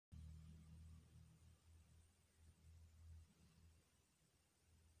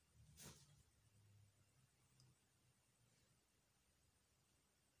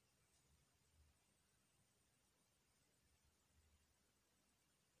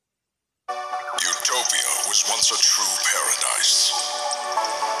was once a true paradise.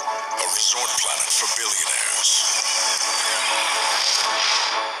 A resort planet for billionaires.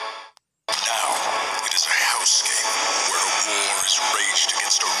 Now, it is a hellscape where a war is waged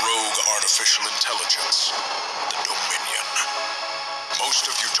against a rogue artificial intelligence, the Dominion.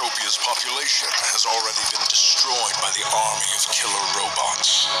 Most of Utopia's population has already been destroyed by the army of killer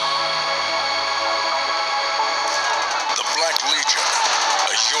robots. The Black Legion,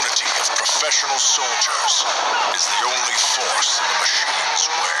 a unity of professional soldiers, is the only force in the machine's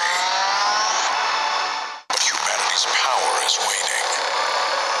way. But humanity's power is waning.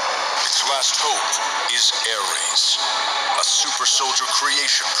 Its last hope is Ares, a super soldier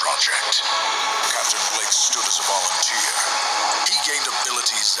creation project. Captain Blake stood as a volunteer. He gained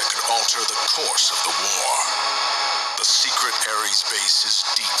abilities that could alter the course of the war. The secret Ares base is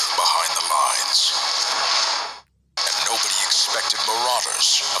deep behind the lines. And nobody expected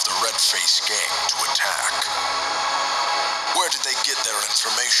marauders of the Red-Face gang to attack. Where did they get their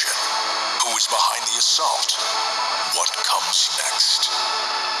information? Who is behind the assault? What comes next?